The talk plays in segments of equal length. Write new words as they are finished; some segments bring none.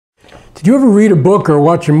Did you ever read a book or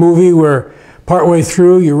watch a movie where partway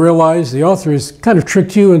through you realize the author has kind of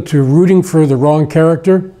tricked you into rooting for the wrong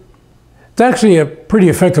character? It's actually a pretty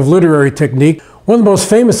effective literary technique. One of the most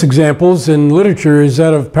famous examples in literature is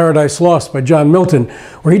that of Paradise Lost by John Milton,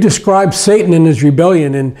 where he describes Satan and his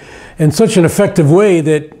rebellion in such an effective way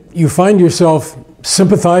that you find yourself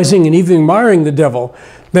sympathizing and even admiring the devil.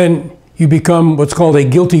 Then you become what's called a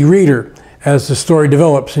guilty reader as the story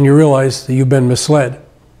develops and you realize that you've been misled.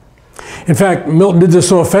 In fact, Milton did this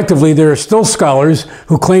so effectively, there are still scholars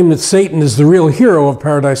who claim that Satan is the real hero of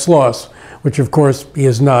Paradise Lost, which of course he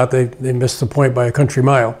is not. They missed the point by a country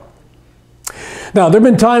mile. Now, there have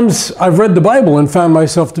been times I've read the Bible and found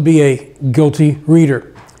myself to be a guilty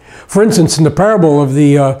reader. For instance, in the parable of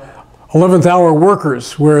the 11th hour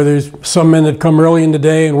workers, where there's some men that come early in the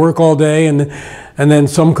day and work all day, and then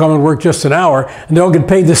some come and work just an hour, and they all get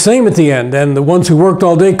paid the same at the end. And the ones who worked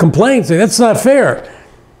all day complain, say, that's not fair.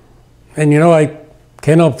 And you know, I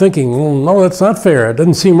can't help thinking, well, no, that's not fair. It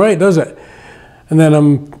doesn't seem right, does it? And then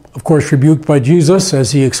I'm, of course, rebuked by Jesus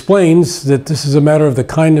as he explains that this is a matter of the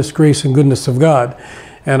kindness, grace, and goodness of God.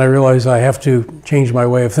 And I realize I have to change my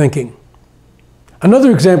way of thinking.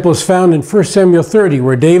 Another example is found in 1 Samuel 30,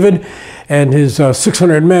 where David and his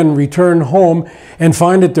 600 men return home and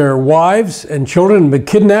find that their wives and children have been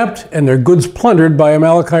kidnapped and their goods plundered by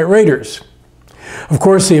Amalekite raiders. Of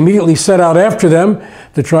course, they immediately set out after them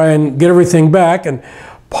to try and get everything back. And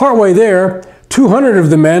partway there, 200 of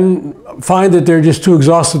the men find that they're just too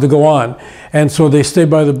exhausted to go on. And so they stay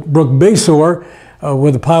by the brook Besor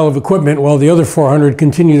with a pile of equipment while the other 400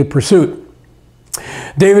 continue the pursuit.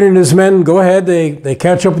 David and his men go ahead, they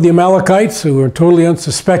catch up with the Amalekites, who are totally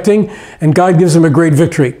unsuspecting, and God gives them a great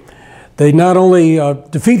victory. They not only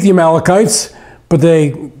defeat the Amalekites, but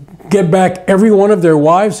they get back every one of their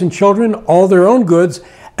wives and children, all their own goods,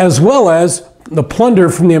 as well as the plunder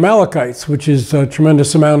from the Amalekites, which is a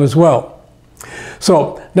tremendous amount as well.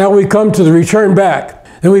 So now we come to the return back.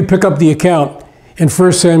 Then we pick up the account in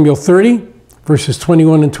 1 Samuel 30, verses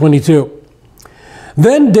 21 and 22.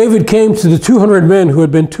 Then David came to the 200 men who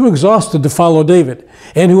had been too exhausted to follow David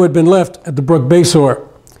and who had been left at the brook Besor.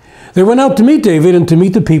 They went out to meet David and to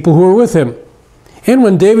meet the people who were with him. And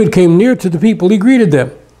when David came near to the people, he greeted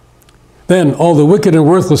them. Then all the wicked and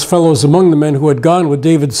worthless fellows among the men who had gone with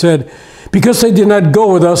David said, because they did not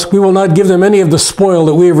go with us, we will not give them any of the spoil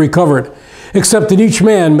that we have recovered, except that each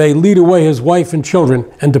man may lead away his wife and children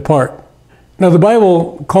and depart. Now, the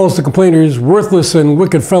Bible calls the complainers worthless and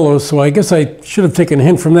wicked fellows, so I guess I should have taken a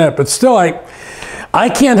hint from that. But still, I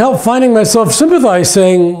can't help finding myself sympathize,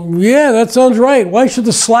 saying, yeah, that sounds right. Why should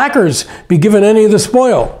the slackers be given any of the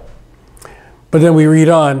spoil? But then we read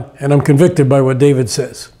on, and I'm convicted by what David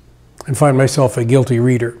says, and find myself a guilty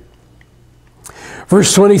reader.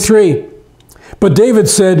 Verse 23, but David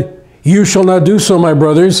said, you shall not do so, my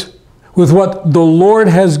brothers. With what the Lord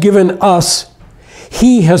has given us,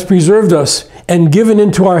 he has preserved us and given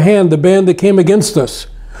into our hand the band that came against us.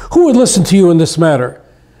 Who would listen to you in this matter?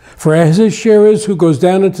 For as his share is who goes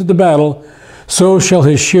down into the battle, so shall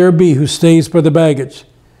his share be who stays by the baggage.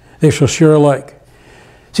 They shall share alike.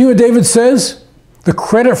 See what David says? The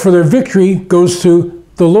credit for their victory goes to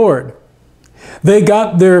the Lord. They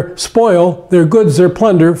got their spoil, their goods, their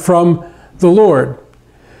plunder from the Lord.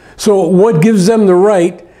 So what gives them the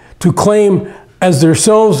right to claim as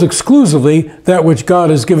themselves exclusively that which God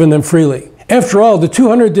has given them freely? After all, the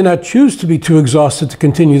 200 did not choose to be too exhausted to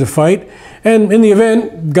continue the fight, and in the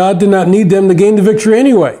event, God did not need them to gain the victory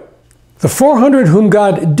anyway. The 400 whom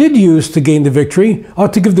God did use to gain the victory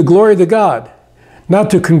ought to give the glory to God, not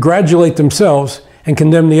to congratulate themselves and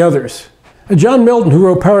condemn the others. John Milton, who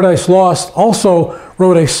wrote Paradise Lost, also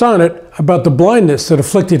wrote a sonnet about the blindness that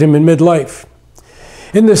afflicted him in midlife.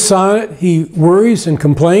 In this sonnet, he worries and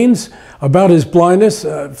complains about his blindness,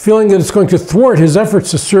 feeling that it's going to thwart his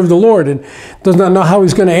efforts to serve the Lord, and does not know how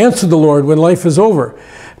he's going to answer the Lord when life is over,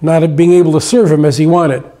 not being able to serve him as he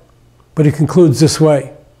wanted. But he concludes this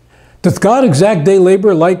way, doth God exact day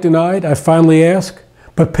labor, light denied? I finally ask.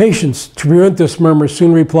 But patience to prevent this murmur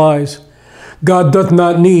soon replies, God doth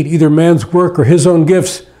not need either man's work or his own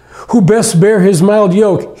gifts. Who best bear his mild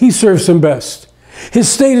yoke, he serves him best. His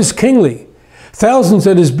state is kingly. Thousands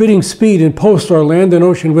at his bidding speed and post our land and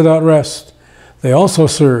ocean without rest. They also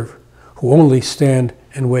serve who only stand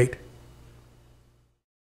and wait.